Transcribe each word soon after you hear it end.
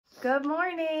Good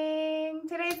morning.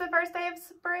 Today's the first day of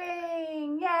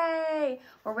spring. Yay!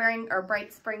 We're wearing our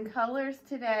bright spring colors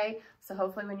today. So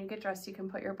hopefully when you get dressed, you can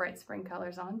put your bright spring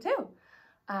colors on too.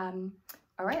 All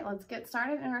right, let's get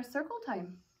started in our circle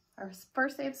time. Our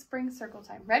first day of spring circle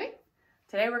time. Ready?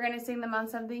 Today we're going to sing the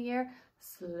months of the year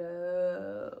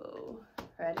slow.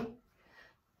 Ready?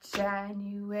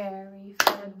 January,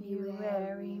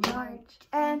 February, March,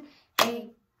 and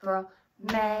April,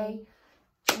 May,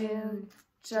 June,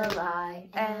 July,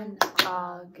 and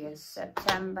August,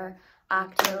 September,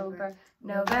 October,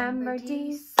 November,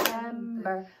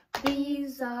 December.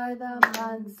 These are the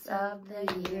months of the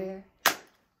year.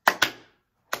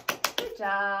 Good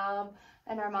job.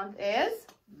 And our month is?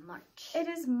 March. It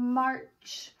is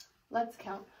March. Let's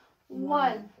count.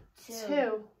 1,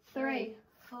 2, 3,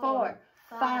 4,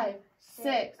 5,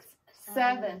 6,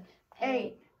 7,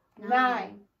 8,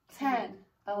 9, 10,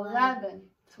 11,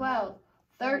 12,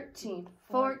 13,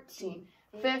 14,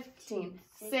 15,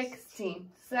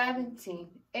 16, 17,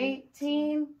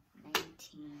 18,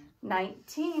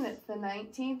 19. It's the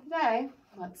 19th day.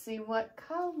 Let's see what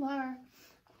color.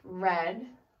 Red,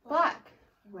 black.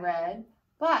 Red,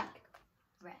 black.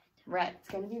 Red. It's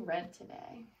going to be red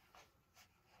today.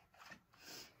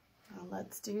 Now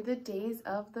let's do the days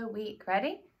of the week.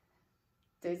 Ready?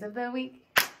 Days of the week.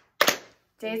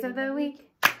 Days of the week.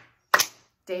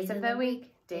 Days of the week.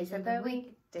 Days of the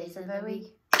week. Days of the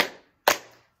week.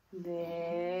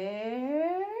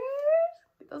 There's,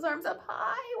 get those arms up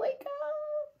high. Wake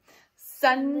up.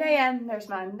 Sunday and there's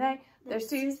Monday. There's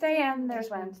Tuesday and there's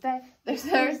Wednesday. There's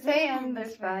Thursday and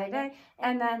there's Friday.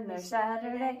 And then there's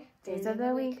Saturday. Days of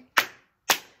the week.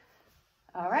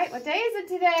 All right, what day is it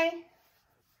today?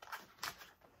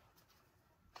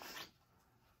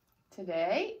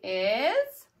 Today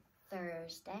is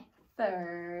Thursday.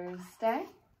 Thursday.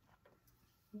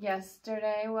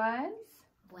 Yesterday was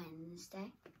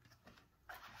Wednesday.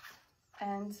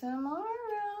 And tomorrow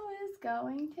is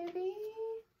going to be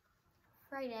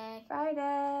Friday.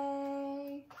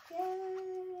 Friday.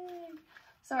 Yay!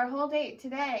 So our whole date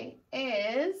today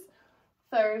is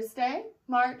Thursday,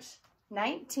 March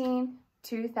 19,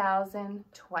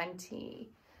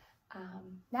 2020.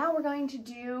 Now we're going to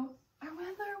do our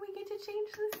weather. We get to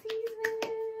change the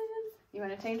seasons. You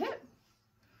want to change it?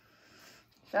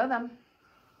 Show them.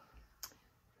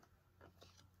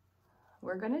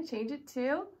 We're going to change it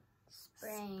to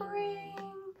spring.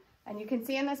 And you can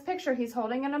see in this picture, he's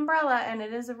holding an umbrella and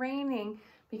it is raining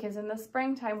because in the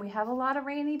springtime, we have a lot of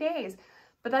rainy days.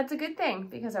 But that's a good thing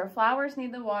because our flowers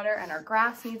need the water and our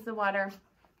grass needs the water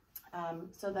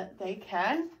so that they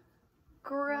can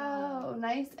grow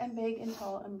nice and big and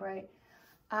tall and bright.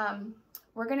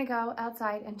 We're going to go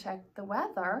outside and check the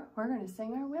weather. We're going to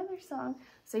sing our weather song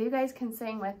so you guys can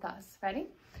sing with us.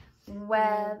 Ready?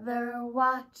 Weather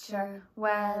watcher,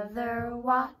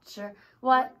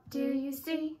 what do you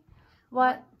see?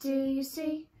 What do you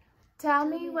see? Tell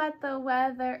me what the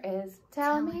weather is.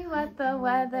 Tell me what the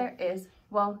weather is.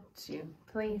 Won't you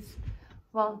please?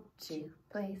 Won't you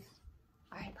please?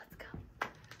 All right, let's go.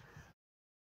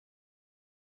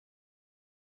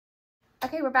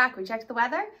 Okay, we're back. We checked the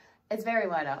weather. It's very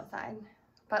wet outside.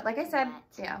 But like I said,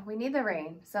 yeah, we need the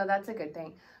rain, so that's a good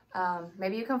thing.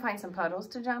 Maybe you can find some puddles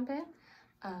to jump in.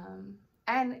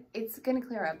 And it's going to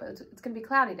clear up. It's going to be a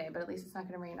cloudy day, but at least it's not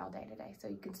going to rain all day today, so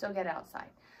you can still get outside.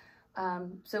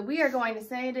 So we are going to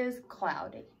say it is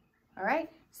cloudy. All right?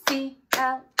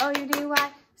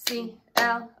 C-L-O-U-D-Y,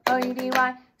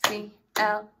 C-L-O-U-D-Y,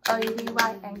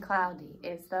 C-L-O-U-D-Y, and cloudy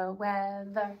is the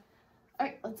weather. All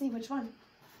right, let's see which one.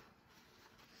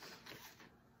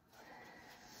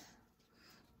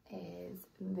 Is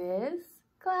this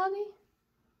cloudy?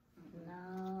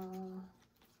 No.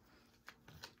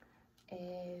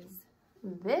 Is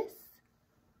this?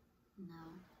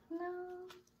 No. No.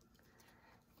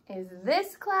 Is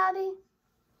this cloudy?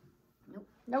 Nope.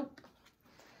 Nope.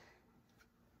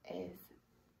 Is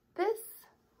this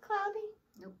cloudy?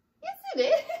 Nope. Yes, it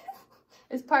is.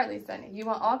 It's partly sunny. You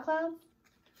want all clouds?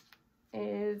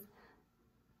 Is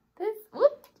this,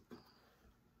 whoop,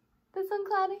 this one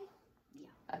cloudy? Yeah.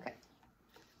 Okay.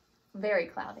 Very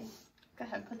cloudy. Go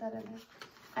ahead, put that in there.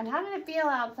 And how did it feel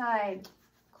outside?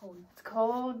 Cold. It's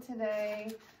cold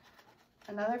today.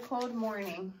 Another cold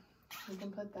morning. You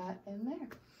can put that in there.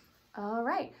 All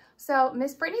right. So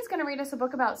Miss Brittany's going to read us a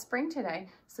book about spring today.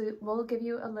 So we'll give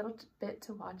you a little bit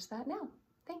to watch that now.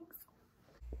 Thanks.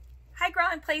 Hi, Grow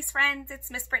and Place friends.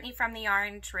 It's Miss Brittany from the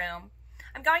Orange Room.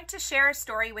 I'm going to share a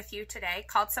story with you today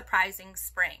called Surprising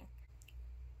Spring.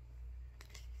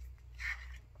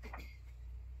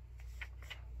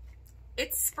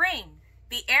 It's spring.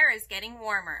 The air is getting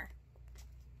warmer.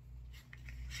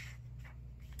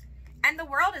 and the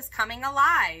world is coming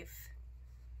alive.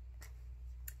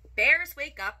 Bears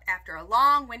wake up after a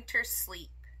long winter's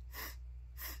sleep.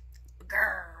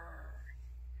 Grrr.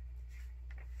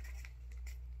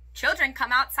 Children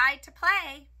come outside to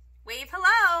play. Wave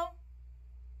hello.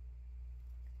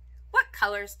 What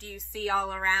colors do you see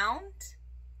all around?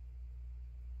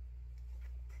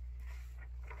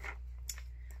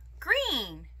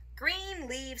 Green. Green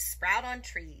leaves sprout on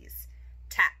trees.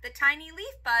 Tap the tiny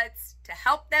leaf buds to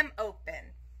help them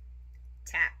open.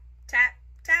 Tap, tap,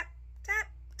 tap, tap,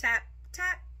 tap,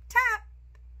 tap, tap.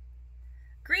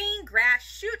 Green grass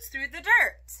shoots through the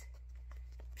dirt.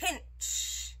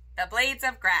 Pinch the blades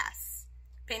of grass.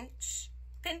 Pinch,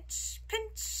 pinch,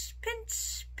 pinch,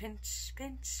 pinch, pinch,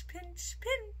 pinch, pinch,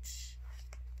 pinch.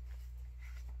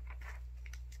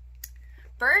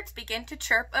 Birds begin to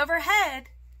chirp overhead.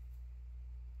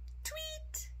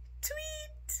 Tweet,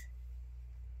 tweet.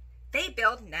 They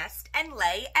build nests and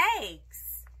lay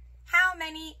eggs. How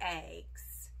many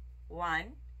eggs?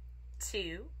 1,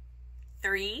 2,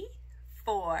 3,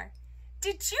 4.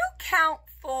 Did you count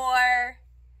 4?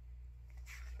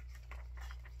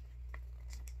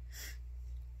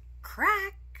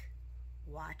 Crack.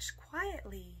 Watch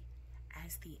quietly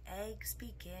as the eggs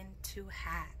begin to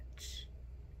hatch.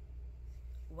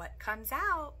 What comes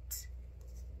out?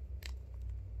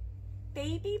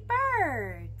 Baby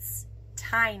birds.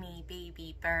 Tiny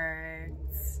baby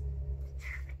birds.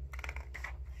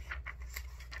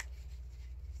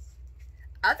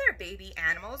 Other baby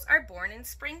animals are born in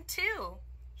spring too.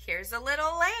 Here's a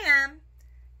little lamb.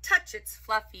 Touch its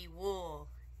fluffy wool.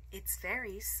 It's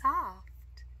very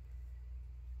soft.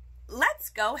 Let's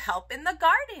go help in the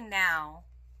garden now.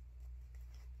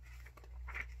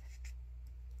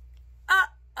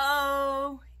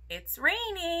 Uh-oh, it's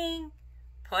raining.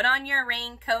 Put on your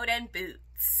raincoat and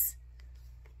boots.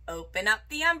 Open up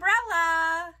the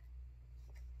umbrella.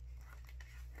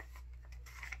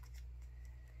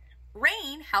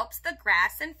 Rain helps the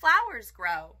grass and flowers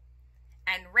grow,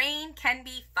 and rain can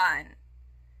be fun.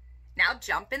 Now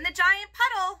jump in the giant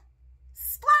puddle.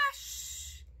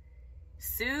 Splash!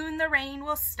 Soon the rain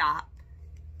will stop,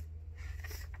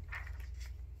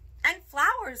 and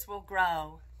flowers will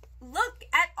grow. Look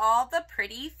at all the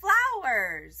pretty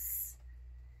flowers.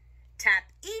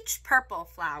 Tap each purple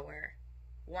flower.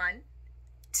 1,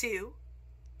 2,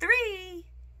 3.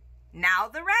 Now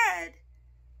the red.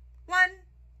 1,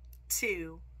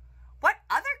 2. What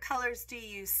other colors do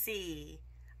you see?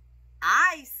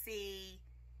 I see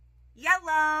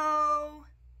yellow,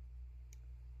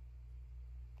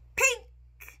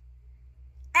 pink,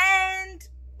 and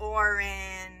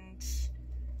orange.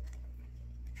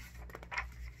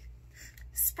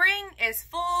 Spring is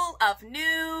full of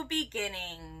new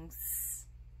beginnings.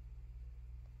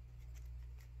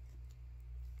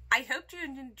 I hope you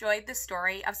enjoyed the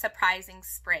story of surprising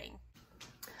spring.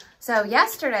 So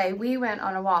yesterday we went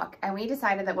on a walk and we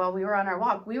decided that while we were on our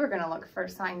walk, we were going to look for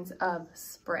signs of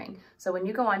spring. So when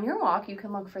you go on your walk, you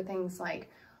can look for things like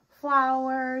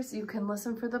flowers. You can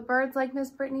listen for the birds like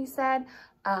Miss Brittany said.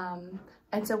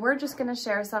 And so we're just going to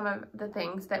share some of the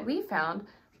things that we found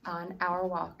on our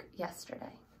walk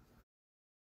yesterday.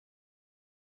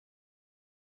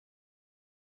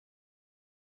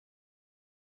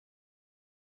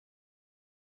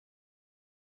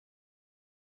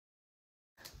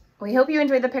 We hope you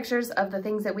enjoyed the pictures of the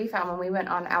things that we found when we went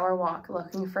on our walk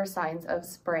looking for signs of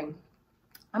spring.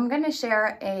 I'm going to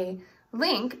share a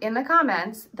link in the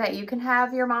comments that you can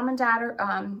have your mom and dad or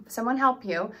someone help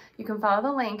you. You can follow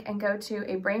the link and go to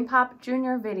a BrainPOP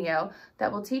Jr video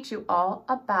that will teach you all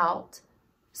about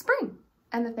spring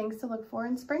and the things to look for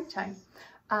in springtime.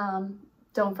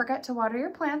 Don't forget to water your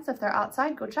plants. If they're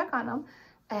outside, go check on them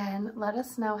and let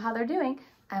us know how they're doing.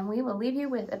 And we will leave you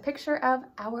with a picture of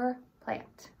our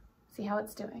plant. See how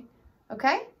it's doing.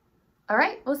 Okay? All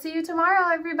right. We'll see you tomorrow,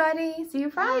 everybody. See you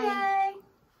Friday. Bye.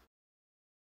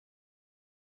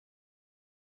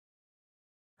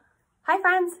 Hi,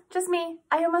 friends. Just me.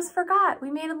 I almost forgot.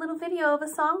 We made a little video of a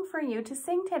song for you to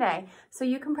sing today. So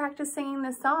you can practice singing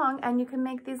this song and you can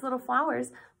make these little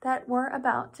flowers that we're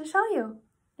about to show you.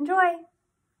 Enjoy.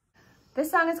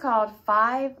 This song is called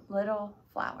 5 Little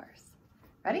Flowers.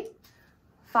 Ready?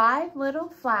 5 little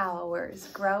flowers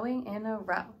growing in a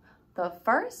row. The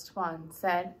first one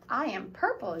said, I am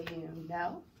purple, you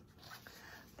know.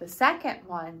 The second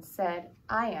one said,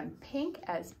 I am pink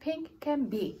as pink can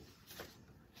be.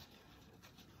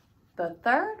 The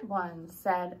third one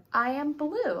said, I am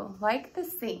blue like the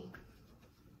sea.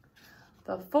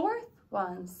 The fourth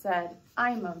one said,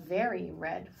 I'm a very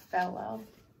red fellow.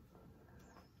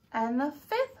 And the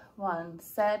fifth one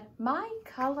said, my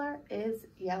color is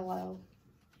yellow.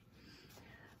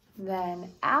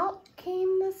 Then out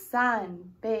came the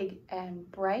sun, big and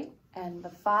bright, and the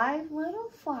 5 little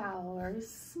flowers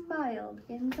smiled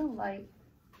in delight.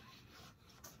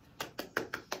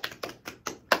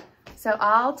 So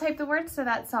I'll type the words to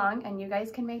that song, and you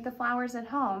guys can make the flowers at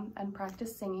home and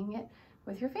practice singing it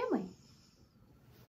with your family.